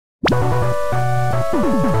新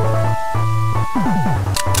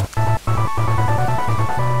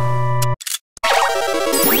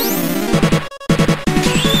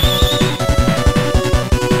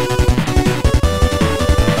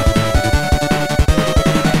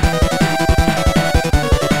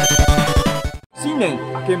年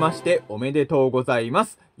明けましておめでとうございま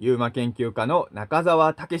す。ユーマ研究家の中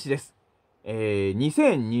澤武です。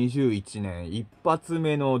2021年一発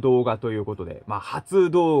目の動画ということで、初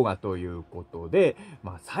動画ということで、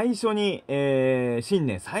最初に、新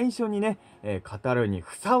年最初にね、語るに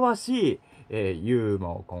ふさわしい、ユーモ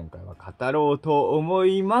アを今回は語ろうと思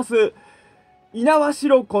います。猪苗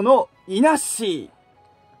代湖のイナッシー。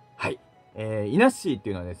はい。イナッシーって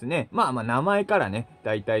いうのはですね、名前からね、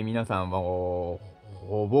大体皆さんは、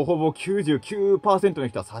ほぼほぼ 99% の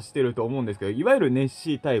人は指してると思うんですけど、いわゆるネッ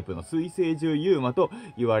シータイプの水生獣ユーマと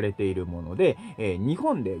言われているもので、日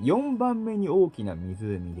本で4番目に大きな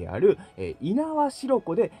湖である、猪苗代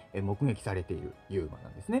湖で目撃されているユーマな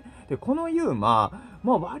んですね。で、このユーマ、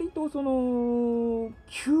割と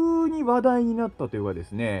急に話題になったというかで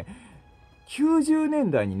すね、90年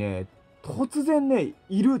代にね、突然ね、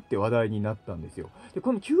いるって話題になったんですよ。で、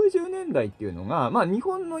この90年代っていうのが、日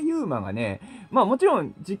本のユーマがね、もちろ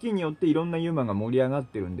ん時期によっていろんなユーマが盛り上がっ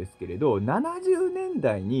てるんですけれど、70年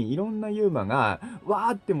代にいろんなユーマがわ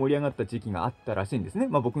ーって盛り上がった時期があったらしいんですね。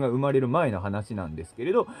僕が生まれる前の話なんですけ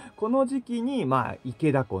れど、この時期に、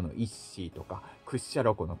池田湖のイッシーとか、屈斜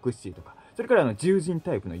路湖のクッシーとか、それから獣人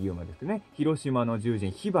タイプのユーマですね。広島の獣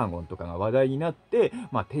人ヒバゴンとかが話題になって、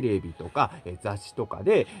テレビとか、雑誌とか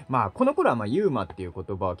で、この頃はユーマっていう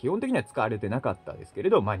言葉は基本的には使われてなかったですけれ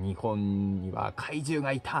ど、日本には怪獣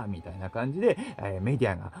がいたみたいな感じで、メデ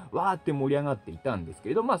ィアがわーって盛り上がっていたんですけ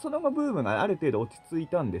れど、その後ブームがある程度落ち着い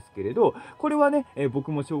たんですけれど、これはね、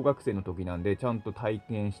僕も小学生の時なんでちゃんと体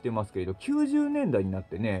験してますけれど、90年代になっ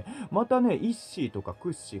てね、またね、イッシーとかク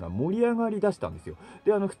ッシーが盛り上がりだしたんですよ。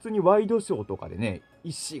で、普通にワイドショーとかでね、イ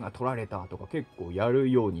ッシーが取られたとか結構や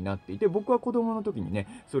るようになっていて、僕は子供の時にね、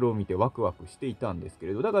それを見てワクワクしていたんですけ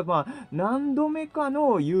れど、だから何度目か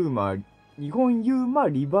のユーマ、日本ユーマ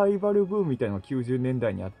リバイバルブームみたいなのが90年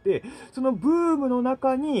代にあって、そのブームの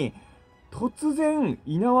中に、突然、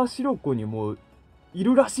猪苗代湖にもい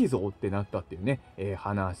るらしいぞってなったっていうね、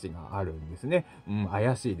話があるんですね。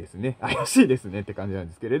怪しいですね。怪しいですねって感じなん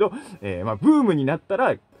ですけれど、ブームになった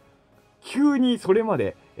ら、急にそれま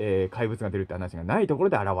で、怪物が出るって話がないところ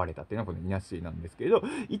で現れたっていうのがこのイナッシーなんですけれど、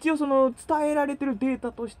一応伝えられてるデー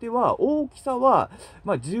タとしては、大きさは、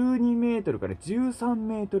12メートルから13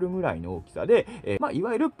メートルぐらいの大きさで、い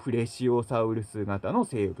わゆるプレシオサウルス型の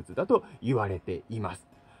生物だと言われています。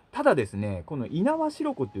ただですね、この猪苗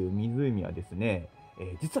代湖という湖はですね、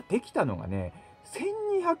実はできたのがね、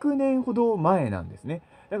1200年ほど前なんですね。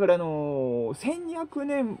だから1200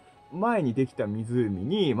年前にできた湖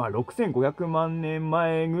に、6500万年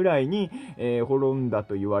前ぐらいに、滅んだ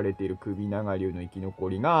と言われている首長竜の生き残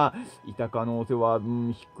りがいた可能性は、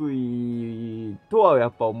低いとはや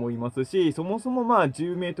っぱ思いますし、そもそも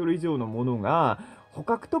10メートル以上のものが、捕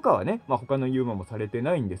獲とかはね、他のユーマもされて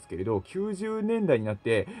ないんですけれど、90年代になっ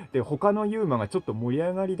て、で、他のユーマがちょっと盛り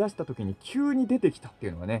上がり出した時に急に出てきたってい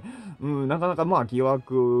うのはね、なかなか疑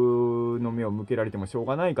惑の目を向けられてもしょう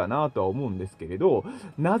がないかなとは思うんですけれど、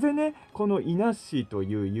なぜね、このイナッシーと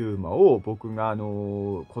いうユーマを僕が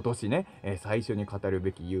今年ね、最初に語る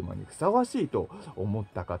べきユーマにふさわしいと思っ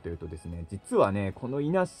たかというとですね、実はね、このイ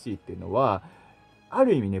ナッシーっていうのは、あ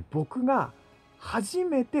る意味ね、僕が初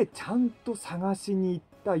めてちゃんと探しに行っ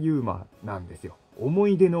たユーマなんですよ。思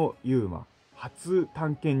い出のユーマ。初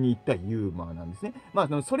探検に行ったユーマなんですね。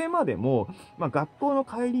それまでも、学校の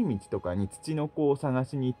帰り道とかにツチノコを探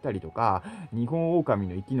しに行ったりとか、ニホンオオカミ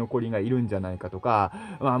の生き残りがいるんじゃないかとか、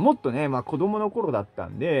もっとね、子供の頃だった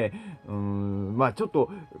んで、ちょっ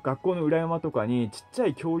と学校の裏山とかにちっちゃ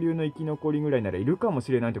い恐竜の生き残りぐらいならいるかも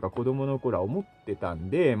しれないとか子供の頃は思ってた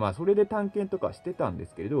んで、それで探検とかしてたんで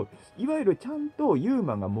すけれど、いわゆるちゃんとユー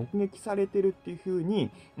マが目撃されてるっていう風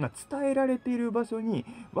に、伝えられている場所に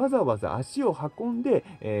わざわざ足を運んで、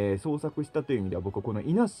捜索したという意味では僕はこの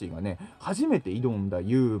イナッシーがね、初めて挑んだ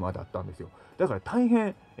ユーマだったんですよ。だから大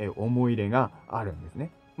変、思い入れがあるんです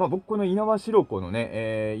ね。僕この猪苗代湖の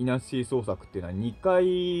ね、イナッシー捜索っていうのは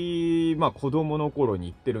2回、子供の頃に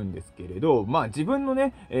行ってるんですけれど、自分の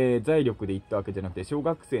ね、財力で行ったわけじゃなくて、小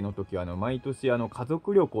学生の時は毎年家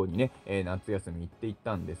族旅行にね、夏休み行っていっ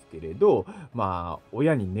たんですけれど、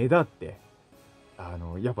親にねだって、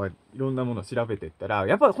やっぱいろんなものを調べていったら、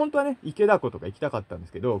やっぱ本当はね、池田湖とか行きたかったんで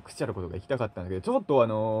すけど、屈斜路湖とか行きたかったんだけど、ちょっと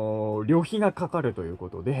旅費がかかるというこ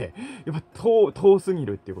とで、やっぱ遠すぎ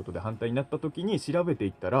るっていうことで反対になった時に調べてい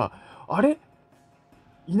ったら、あれ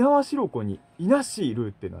猪苗代湖にイナッシーいる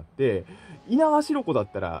ってなって、猪苗代湖だ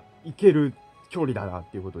ったら行ける距離だなっ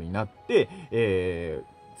ていうことになって、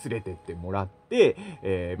連れてってもらっ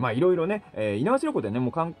て、まあいろいろね、猪苗代湖でね、も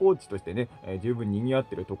う観光地としてね、十分賑わっ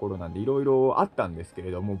てるところなんでいろいろあったんですけ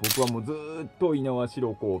れども、僕はもうずーっと猪苗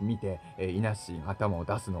代湖を見て、イナッシーが頭を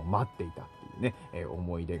出すのを待っていたっていうね、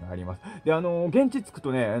思い出があります。で、現地着く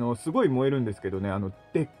とね、すごい燃えるんですけどね、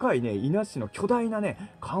でっかいね、イナッシーの巨大な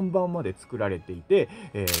ね、看板まで作られていて、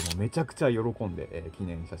もうめちゃくちゃ喜んで、記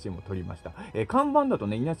念写真も撮りました。看板だと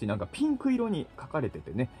ね、イナッシーなんかピンク色に書かれて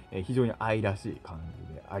てね、非常に愛らしい感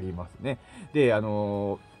じでありますね。で、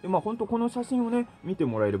まあ本当この写真をね、見て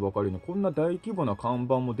もらえればわかるように、こんな大規模な看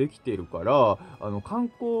板もできているから、観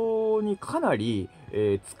光にかなり、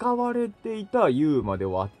使われていたユーマで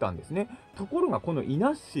はあったんですね。ところがこのイ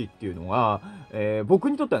ナッシーっていうのが、僕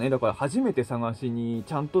にとってはね、だから初めてちゃ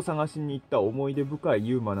んと探しに行った思い出深い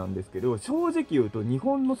ユーマなんですけど、正直言うと日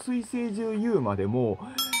本の水星獣ユーマでも、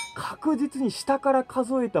確実に下から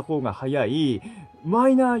数えた方が早いマ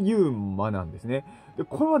イナーユーマなんですね。で、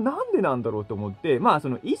これはなんでなんだろうと思って、まあそ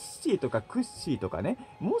のイッシーとかクッシーとかね、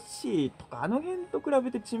モッシーとかあの辺と比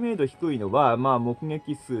べて知名度低いのは、まあ目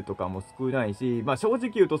撃数とかも少ないし、まあ正直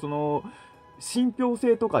言うとその、信憑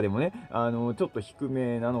性とかでもね、ちょっと低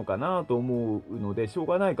めなのかなと思うので、しょう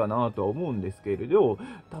がないかなとは思うんですけれど、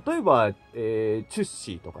例えば、チュッ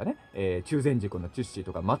シーとかね、中禅寺湖のチュッシー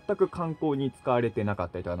とか全く観光に使われてなか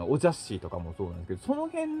ったりとか、オジャッシーとかもそうなんですけど、その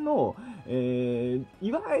辺の、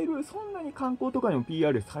いわゆるそんなに観光とかにも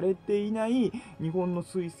PR されていない日本の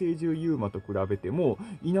水星獣ユーマと比べても、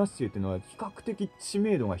イナッシーっていうのは比較的知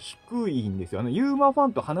名度が低いんですよ。ユーマファ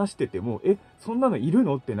ンと話してても、そんなのいる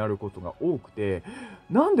のってなることが多くて、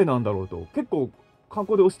なんでなんだろうと、結構観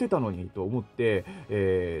光で押してたのにと思って、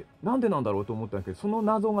なんでなんだろうと思ったんだけど、その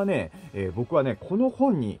謎がね、僕はね、この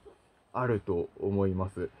本にあると思いま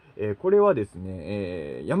す。これはです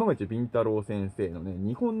ね、山口敏太郎先生のね、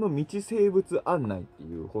日本の未知生物案内って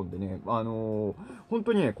いう本でね、本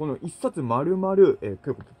当にね、この一冊丸々、結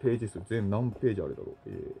構ページ数全何ページあるだろ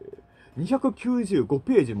う、295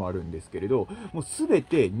ページもあるんですけれど、もうすべ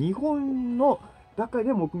て日本の中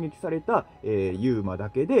で目撃された、ユーマだ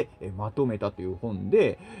けで、まとめたという本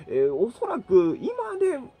で、おそらく今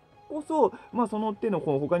でこそ、まあその手の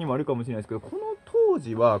本他にもあるかもしれないですけど、この当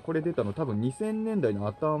時はこれ出たの多分2000年代の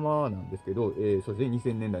頭なんですけど、そうですね、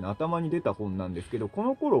2000年代の頭に出た本なんですけど、こ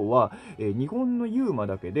の頃は、日本のユーマ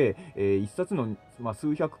だけで、一冊の、まあ、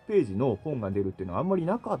数百ページの本が出るっていうのはあんまり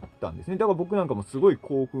なかったんですね。だから僕なんかもすごい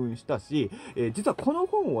興奮したし、実はこの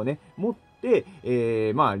本をね、持っ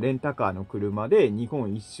て、まあ、レンタカーの車で日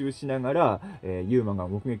本一周しながら、ユーマが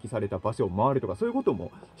目撃された場所を回るとか、そういうことも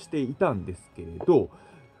していたんですけれど、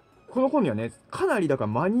この本にはね、かなりだから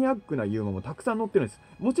マニアックなユーモアもたくさん載ってるんです。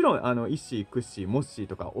もちろん、イッシー、クッシー、モッシー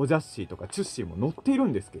とか、オジャッシーとか、チュッシーも載っている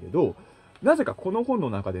んですけれど、なぜかこの本の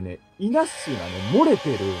中でね、イナッシーがね、漏れて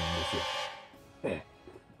るんですよ。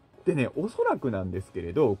でね、おそらくなんですけ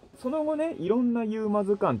れど、その後ね、いろんなユーマ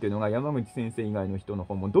図鑑っていうのが山口先生以外の人の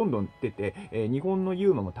本もどんどん出て、日本の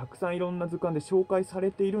ユーマもたくさんいろんな図鑑で紹介され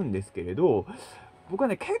ているんですけれど、僕は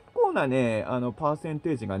ね、結構なね、パーセン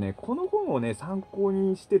テージがね、この本をね、参考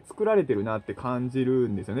にして作られてるなって感じる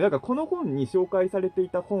んですよね。だからこの本に紹介されてい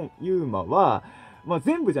た本、ユーマは、まあ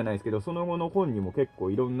全部じゃないですけど、その後の本にも結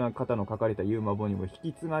構いろんな方の書かれたユーマ本にも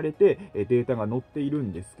引き継がれて、データが載っている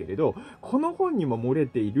んですけれど、この本にも漏れ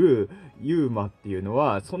ているユーマっていうの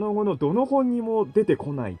は、その後のどの本にも出て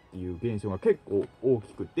こないっていう現象が結構大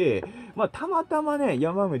きくて、まあたまたまね、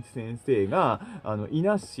山口先生が、イ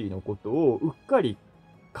ナッシーのことをうっかり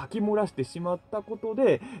書き漏らしてしまったこと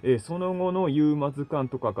で、その後のユーマ図鑑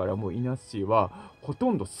とかからもイナッシーはほと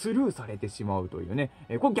んどスルーされてしまうというね。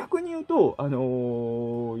これ逆に言うと、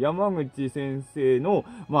山口先生の、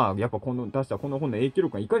まあ、やっぱ出したこの本の影響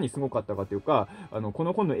力がいかにすごかったかというか、こ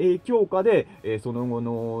の本の影響下で、その後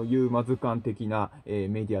のユーマ図鑑的な、メ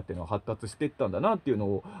ディアっていうのは発達していったんだなっていうの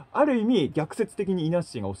を、ある意味逆説的にイナッ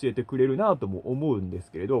シーが教えてくれるなとも思うんです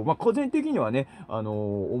けれど、まあ、個人的にはね、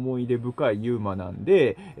思い出深いユーマなん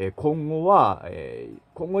で、今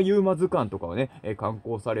後ユーマ図鑑とかをね、刊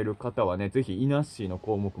行される方はね、ぜひイナッシーの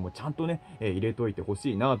項目もちゃんとね、入れといてほ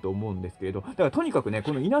しいなと思うんですけれど、だからとにかくね、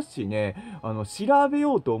このイナッシーね、調べ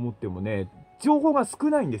ようと思ってもね、情報が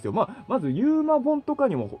少ないんですよ。まずユーマ本とか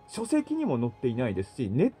にも、書籍にも載っていないですし、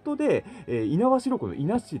ネットで、猪苗代湖のイ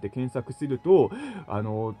ナッシーって検索すると、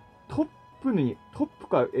トップ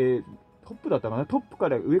か、トップだったかな、トップか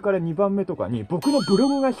ら上から2番目とかに僕のブロ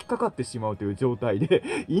グが引っかかってしまうという状態で、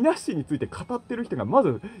イナッシーについて語ってる人がま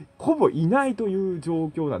ずほぼいないという状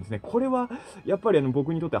況なんですね。これはやっぱり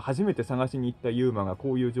僕にとっては初めて探しに行ったユーマが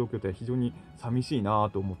こういう状況って非常に寂しいな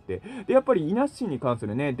と思って、でやっぱりイナッシーに関す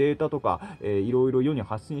るねデータとか、いろいろ世に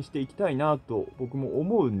発信していきたいなと僕も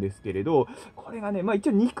思うんですけれど、これがね、一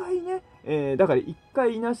応2回ね、だから1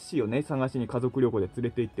回イナッシーをね探しに家族旅行で連れ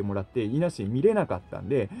て行ってもらって、イナッシー見れなかったん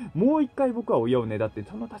で、もう1回僕は親をねだって、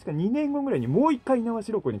その確か2年後ぐらいにもう1回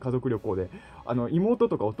猪苗代湖に家族旅行で、妹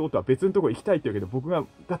とか弟は別のとこ行きたいって言うけど、僕が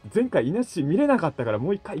だって前回イナッシー見れなかったから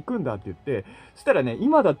もう1回行くんだって言って、そしたらね、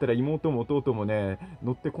今だったら妹も弟もね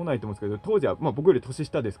乗ってこないと思うんですけど、当時は僕より年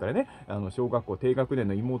下ですからね、小学校低学年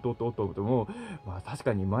の妹と弟も、確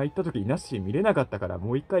かに前行った時イナッシー見れなかったから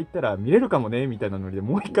もう1回行ったら見れるかもねみたいなノリで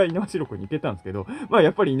もう1回猪苗代湖に行けたんですけど、や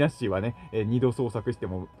っぱりイナッシーはね、2度捜索して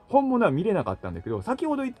も本物は見れなかったんだけど、先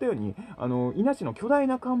ほど言ったように伊那市の巨大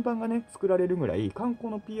な看板がね作られるぐらい観光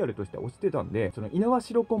の PR として推してたんで、その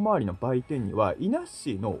猪苗代湖周りの売店には伊那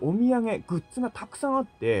市のお土産グッズがたくさんあっ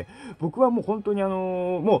て、僕はもう本当に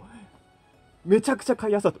もうめちゃくちゃ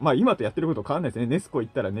買い漁った。今とやってること変わんないですね。ネスコ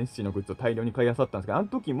行ったらネッシーのグッズを大量に買い漁ったんですけど、あの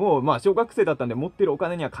時も、小学生だったんで持ってるお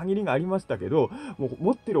金には限りがありましたけど、もう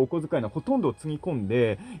持ってるお小遣いのほとんどをつぎ込ん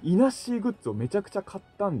で、イナッシーグッズをめちゃくちゃ買っ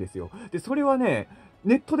たんですよ。で、それはね、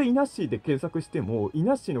ネットでイナッシーで検索しても、イ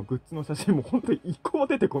ナッシーのグッズの写真も本当に一個も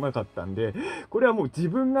出てこなかったんで、これはもう自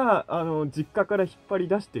分が、実家から引っ張り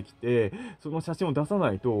出してきて、その写真を出さ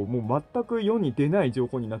ないと、もう全く世に出ない情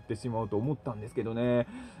報になってしまうと思ったんですけどね。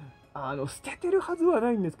捨ててるはずは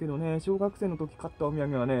ないんですけどね、小学生の時買ったお土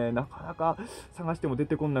産はね、なかなか探しても出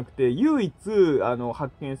てこなくて、唯一、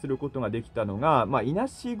発見することができたのが、イナッ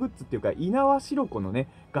シーグッズっていうか、猪苗代湖のね、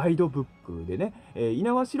ガイドブックでね、猪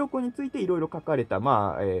苗代湖についていろいろ書かれた、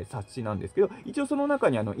冊子なんですけど、一応その中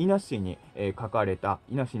にイナッシーに、書かれた、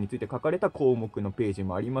イナッシーについて書かれた項目のページ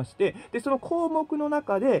もありまして、で、その項目の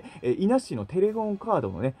中で、イナッシーのテレホンカー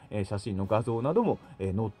ドのね、写真の画像なども、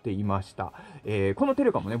載っていました。このテ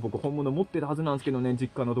レカもね、僕本物持ってたはずなんですけどね、実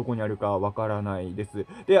家のどこにあるかわからないです。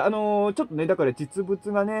で、ちょっとね、だから実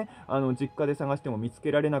物がね、実家で探しても見つ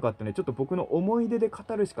けられなかったので、ちょっと僕の思い出で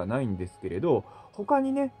語るしかないんですけれど、他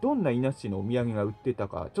にね、どんなイナッシーのお土産が売ってた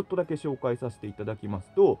か、ちょっとだけ紹介させていただきま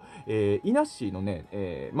すと、イナッシーの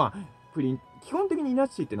ね、基本的にイナ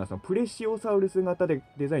ッシーっていうのはそのプレシオサウルス型で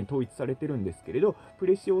デザイン統一されてるんですけれど、プ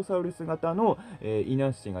レシオサウルス型の、イナ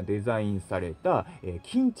ッシーがデザインされた、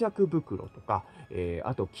巾着袋とか、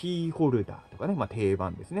あとキーホルダーとかね、定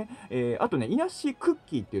番ですね。あとね、イナッシークッ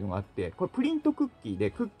キーっていうのがあって、これプリントクッキー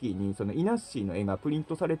で、クッキーにそのイナッシーの絵がプリン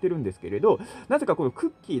トされてるんですけれど、なぜかこのク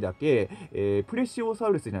ッキーだけ、プレシオサ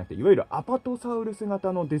ウルスじゃなくて、いわゆるアパトサウルス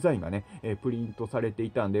型のデザインがね、プリントされて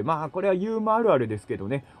いたんで、これはユーモアあるあるですけど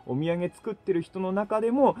ね、お土産作ってる人の中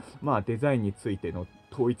でも、デザインについての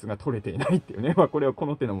統一が取れていないっていうね、これはこ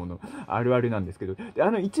の手のものあるあるなんですけど、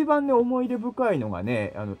で一番ね思い出深いのが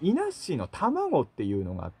ね、イナッシーの卵っていう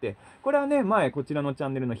のがあって、これはね前こちらのチャ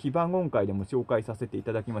ンネルの非番言会でも紹介させてい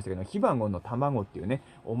ただきましたけど、非番言の卵っていうね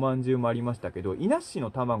おまんじゅうもありましたけど、イナッシー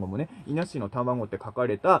の卵もね、イナッシーの卵って書か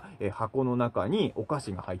れた箱の中にお菓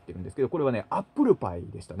子が入ってるんですけど、これはねアップルパイ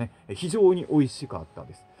でしたね。非常に美味しかった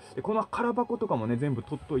です。でこの空箱とかもね全部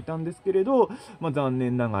取っといたんですけれど、残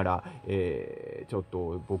念ながら、ちょっと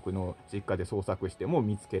僕の実家で捜索しても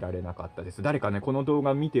見つけられなかったです。誰かねこの動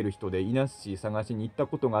画見てる人でイナッシー探しに行った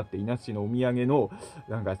ことがあって、イナッシーのお土産の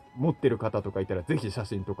なんか持ってる方とかいたらぜひ写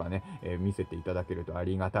真とかね、見せていただけるとあ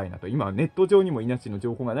りがたいなと。今ネット上にもイナッシーの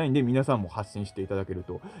情報がないんで、皆さんも発信していただける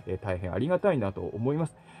と、大変ありがたいなと思いま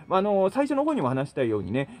す。最初の方にも話したよう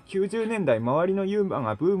にね、90年代周りのユーモア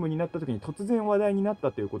がブームになった時に突然話題になっ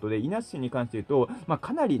たということで、イナッシーに関して言うと、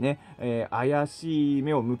かなりね、怪しい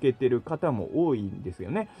目を向けてる方も多いんですよ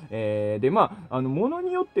ね。でもの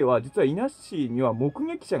によっては実はイナッシーには目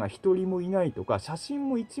撃者が一人もいないとか、写真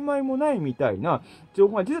も一枚もないみたいな情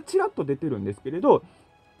報が実はちらっと出てるんですけれど、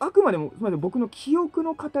あくまでも僕の記憶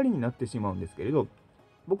の語りになってしまうんですけれど、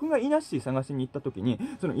僕がイナッシー探しに行った時に、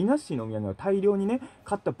そのイナッシーのお土産を大量にね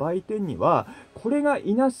買った売店には、これが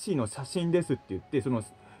イナッシーの写真ですって言って、その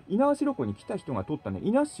猪苗代湖に来た人が撮ったね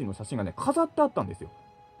イナッシーの写真がね飾ってあったんですよ。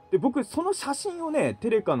で僕その写真をねテ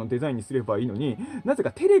レカのデザインにすればいいのに、なぜ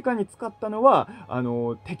かテレカに使ったのは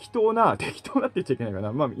適当なって言っちゃいけないかな、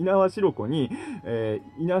猪苗代湖に、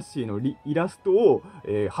イナッシーのイラストを、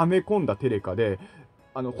はめ込んだテレカで、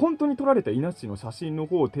本当に撮られたイナッシーの写真の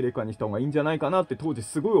方をテレカにした方がいいんじゃないかなって当時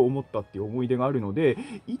すごい思ったっていう思い出があるので、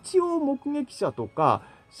一応目撃者とか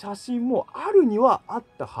写真もあるにはあっ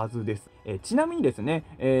たはずです。ちなみにですね、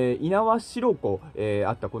猪苗代湖、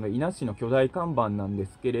あったこのイナッシーの巨大看板なんで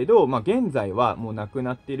すけれど、現在はもうなく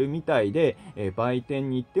なっているみたいで、売店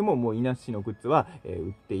に行ってももうイナッシーのグッズは、売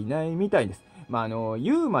っていないみたいです。ユ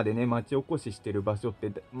ーマでね、町おこししてる場所って、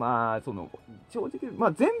正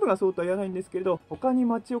直、全部がそうとは言わないんですけれど、他に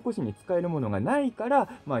町おこしに使えるものがないから、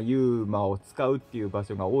ユーマを使うっていう場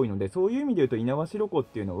所が多いので、そういう意味で言うと、猪苗代湖っ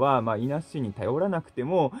ていうのは、イナッシーに頼らなくて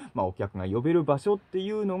も、お客が呼べる場所ってい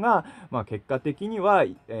うのが、結果的には、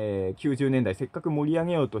90年代せっかく盛り上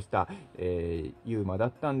げようとした、ユーマだ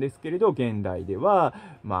ったんですけれど、現代では、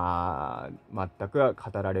全く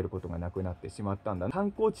語られることがなくなってしまったんだ。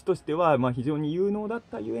観光地としては、非常に有能だっ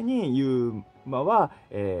たゆえに、ユーマは、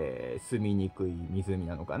住みにくい湖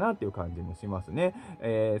なのかなっていう感じもしますね。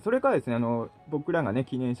それからですね、僕らがね、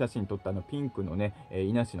記念写真撮ったピンクのね、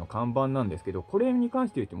イナッシーの看板なんですけど、これに関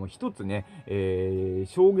して言っても一つね、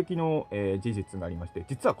衝撃の、事実がありまして、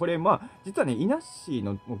実はこれ、実はね、イナッシー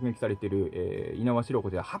の目撃されている、猪苗代湖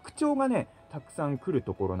では白鳥がね、たくさん来る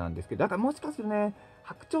ところなんですけど、だからもしかするね、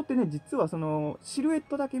白鳥ってね、実はそのシルエッ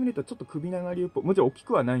トだけ見るとちょっと首長竜っぽく、もちろん大き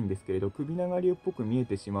くはないんですけれど、首長竜っぽく見え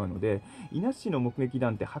てしまうので、イナッシーの目撃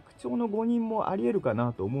談って白鳥の誤認もあり得るか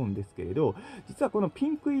なと思うんですけれど、実はこのピ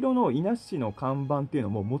ンク色のイナッシーの看板っていうの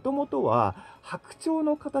も、もともとは白鳥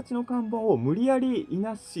の形の看板を無理やりイ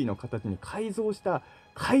ナッシーの形に改造した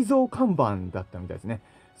改造看板だったみたいですね。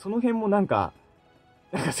その辺もなんか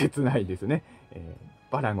切ないですね。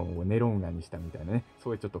バラゴンをネロンガにしたみたいなね、そ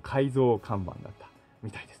ういうちょっと改造看板だった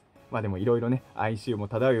みたいです。でもいろいろね、哀愁も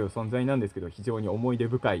漂う存在なんですけど、非常に思い出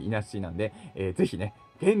深いイナッシーなんで、ぜひね、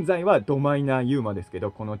現在はドマイナーユーマですけ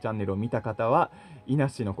ど、このチャンネルを見た方は、イナッ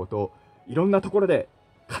シーのことをいろんなところで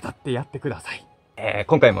語ってやってください。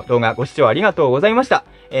今回も動画ご視聴ありがとうございました。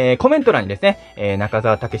コメント欄にですね、中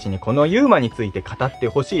澤武史にこのユーマについて語って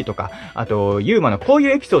ほしいとか、あと、ユーマのこうい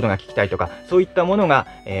うエピソードが聞きたいとか、そういったものが、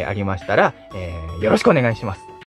ありましたら、よろしくお願いします。